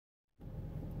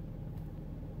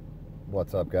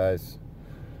What's up, guys?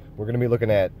 We're going to be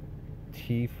looking at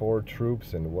T4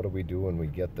 troops and what do we do when we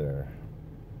get there.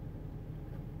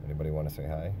 Anybody want to say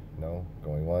hi? No?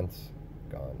 Going once?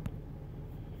 Gone.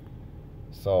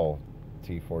 So,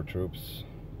 T4 troops,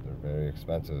 they're very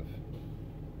expensive.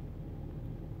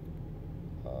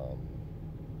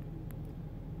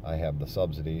 I have the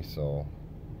subsidy, so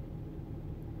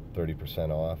 30%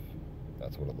 off.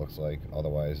 That's what it looks like.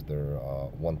 Otherwise, they're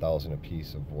 $1,000 a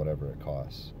piece of whatever it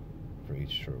costs for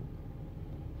each troop.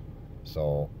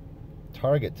 So,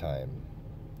 target time,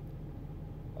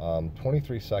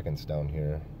 23 seconds down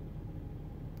here,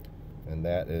 and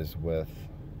that is with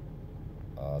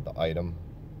the item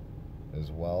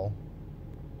as well.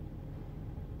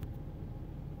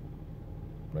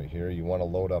 Right here, you want to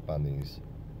load up on these.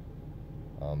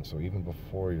 So even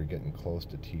before you're getting close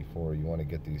to T4, you want to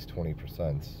get these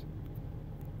 20%.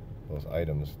 Those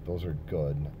items, those are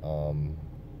good.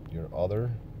 Your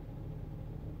other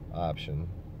option,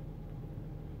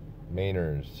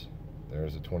 mainers,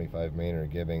 there's a 25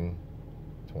 mainer giving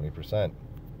 20%.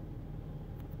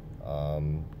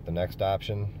 The next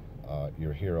option,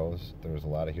 your heroes, there's a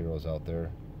lot of heroes out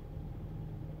there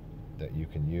that you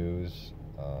can use.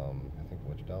 I think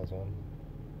which dial's on?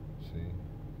 See,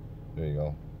 there you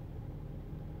go.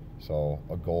 So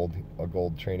a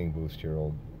gold training boost here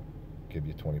will give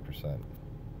you 20%.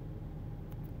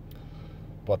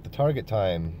 But the target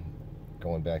time,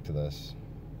 going back to this,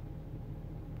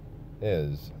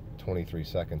 is 23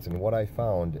 seconds. And what I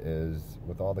found is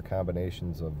with all the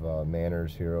combinations of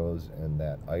manners, heroes, and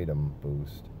that item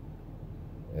boost,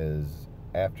 is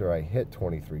after I hit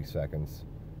 23 seconds,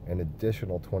 an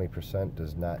additional 20%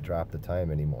 does not drop the time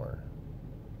anymore.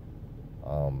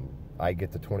 I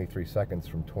get to 23 seconds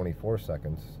from 24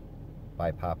 seconds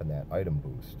by popping that item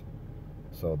boost.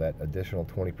 So that additional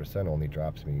 20% only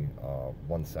drops me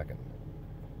 1 second.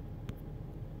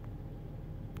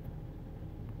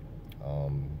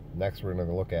 Next, we're going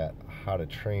to look at how to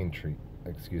train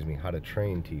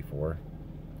T4.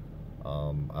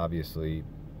 Obviously,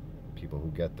 people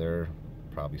who get there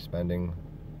probably spending.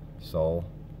 So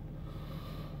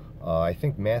I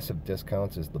think Massive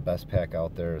Discounts is the best pack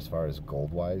out there as far as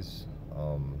gold wise.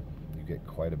 You get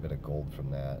quite a bit of gold from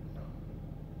that.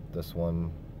 This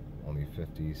one only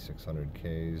 50, 600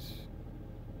 Ks.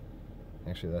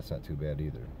 Actually, that's not too bad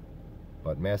either.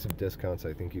 But Massive Discounts,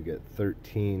 I think you get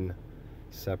 13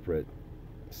 separate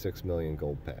 6 million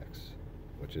gold packs,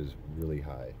 which is really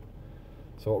high.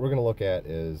 So what we're going to look at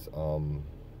is,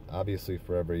 obviously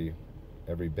for every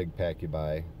big pack you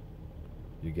buy,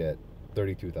 you get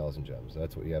 32,000 gems.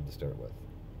 That's what you have to start with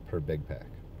per big pack.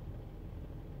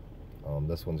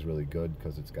 This one's really good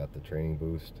because it's got the training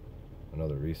boost,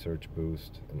 another research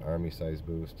boost, an army size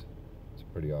boost. It's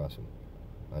pretty awesome.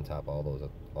 On top of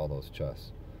all those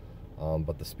chests,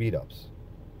 but the speed ups.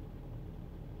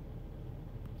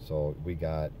 So we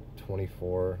got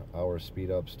 24-hour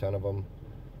speed ups, 10 of them.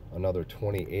 Another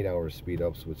 28-hour speed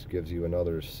ups, which gives you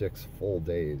another 6 full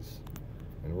days.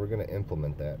 And we're going to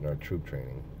implement that in our troop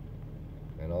training.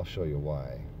 And I'll show you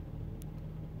why.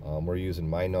 We're using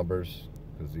my numbers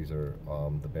because these are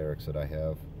the barracks that I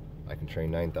have. I can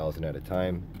train 9,000 at a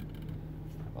time.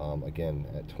 Again,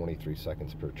 at 23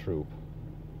 seconds per troop.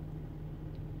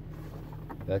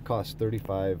 That costs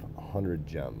 3,500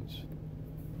 gems.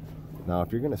 Now,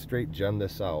 if you're going to straight gem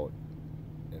this out,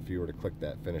 if you were to click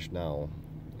that finish now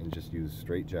and just use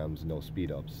straight gems, no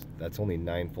speed ups, that's only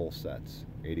 9 full sets,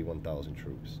 81,000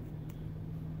 troops.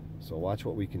 So watch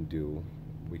what we can do.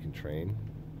 We can train,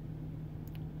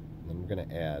 and then we're going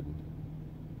to add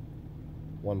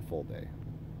 1 full day.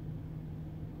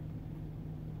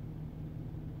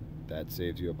 That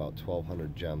saves you about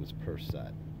 1,200 gems per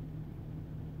set.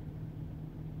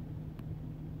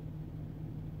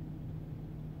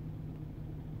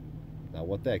 Now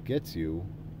what that gets you,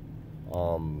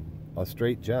 a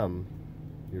straight gem,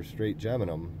 you're straight gemming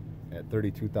them at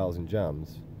 32,000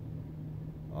 gems.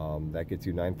 That gets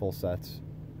you 9 full sets.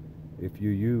 If you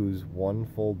use 1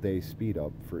 full day speed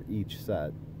up for each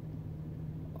set,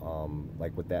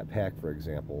 like with that pack for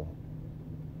example,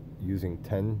 using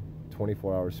 10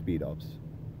 24-hour speed ups,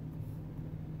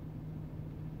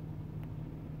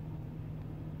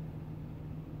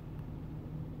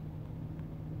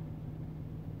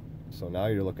 so now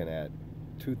you're looking at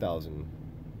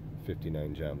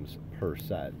 2,059 gems per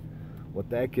set. What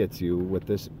that gets you with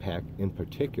this pack in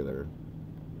particular,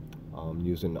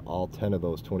 using all 10 of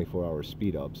those 24-hour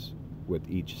speed ups with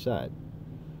each set,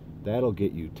 that'll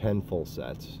get you 10 full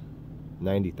sets,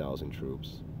 90,000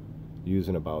 troops,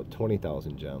 using about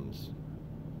 20,000 gems.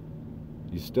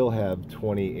 You still have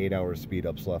 28-hour speed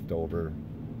ups left over,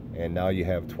 and now you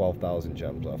have 12,000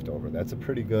 gems left over. That's a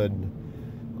pretty good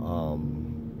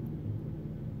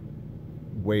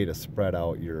way to spread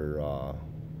out your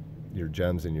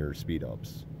gems and your speed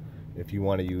ups. If you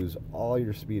want to use all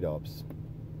your speed ups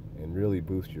and really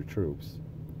boost your troops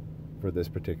for this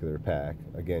particular pack,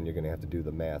 again, you're going to have to do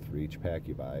the math for each pack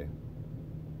you buy.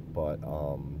 But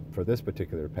for this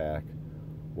particular pack,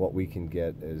 what we can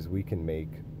get is we can make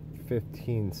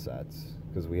 15 sets,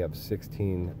 because we have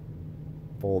 16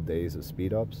 full days of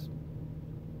speed ups.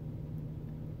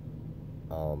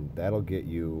 That'll get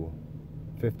you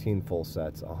 15 full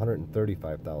sets,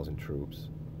 135,000 troops,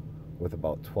 with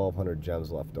about 1,200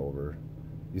 gems left over.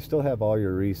 You still have all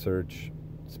your research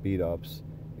speed ups,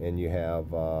 and you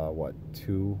have what,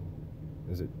 two?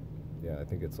 Is it? Yeah, I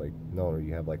think it's like, no,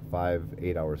 you have like 5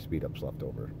 8-hour speed ups left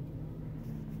over,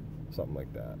 something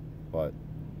like that. But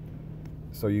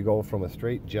so you go from a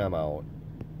straight gem out,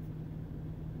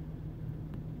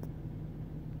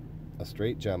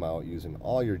 using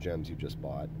all your gems you just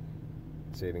bought,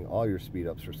 saving all your speed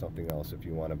ups for something else if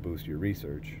you want to boost your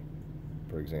research,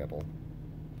 for example.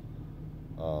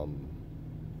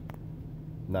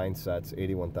 9 sets,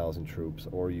 81,000 troops,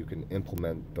 or you can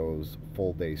implement those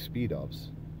full day speed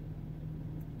ups.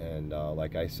 And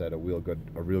like I said, a real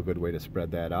good way to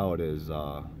spread that out is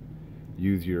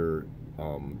use your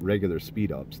regular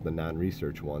speed ups, the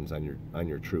non-research ones, on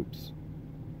your troops,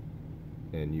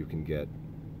 and you can get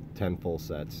 10 full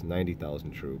sets,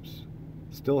 90,000 troops,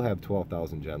 still have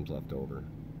 12,000 gems left over,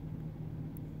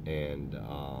 and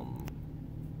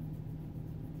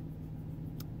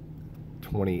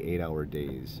 28-hour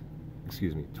days,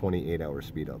 28-hour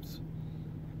speed ups.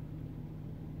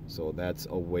 So that's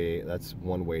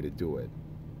one way to do it.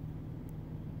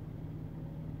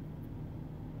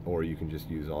 Or you can just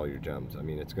use all your gems. I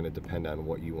mean, it's going to depend on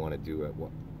what you want to do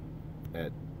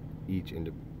at each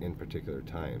in particular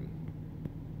time.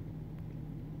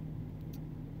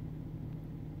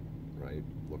 Right?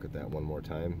 Look at that one more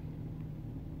time.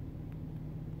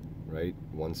 Right?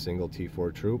 One single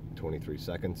T4 troop, 23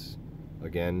 seconds.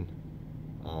 Again,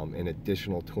 an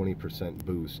additional 20%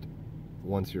 boost.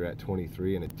 Once you're at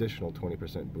 23, an additional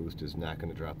 20% boost is not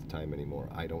going to drop the time anymore.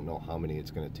 I don't know how many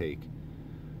it's going to take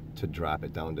to drop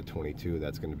it down to 22.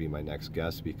 That's going to be my next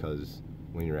guess, because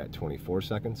when you're at 24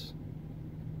 seconds,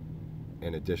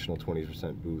 an additional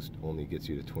 20% boost only gets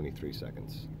you to 23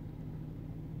 seconds.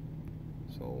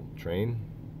 So train,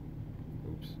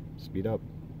 speed up.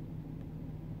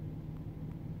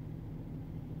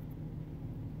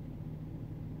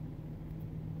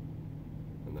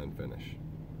 And then finish.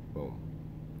 Boom.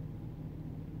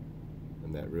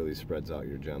 And that really spreads out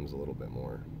your gems a little bit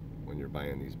more when you're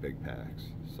buying these big packs.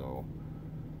 So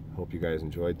hope you guys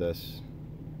enjoyed this.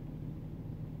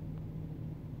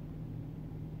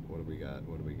 What do we got?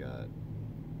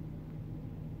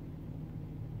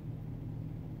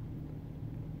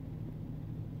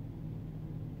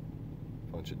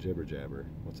 Bunch of jibber jabber.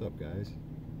 What's up, guys?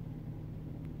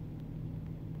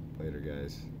 Later,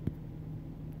 guys.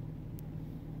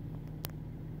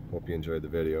 Hope you enjoyed the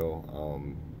video.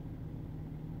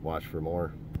 Watch for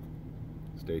more.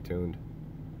 Stay tuned.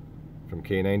 From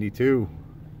K92,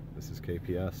 this is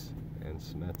KPS and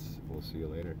Smets. We'll see you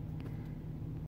later.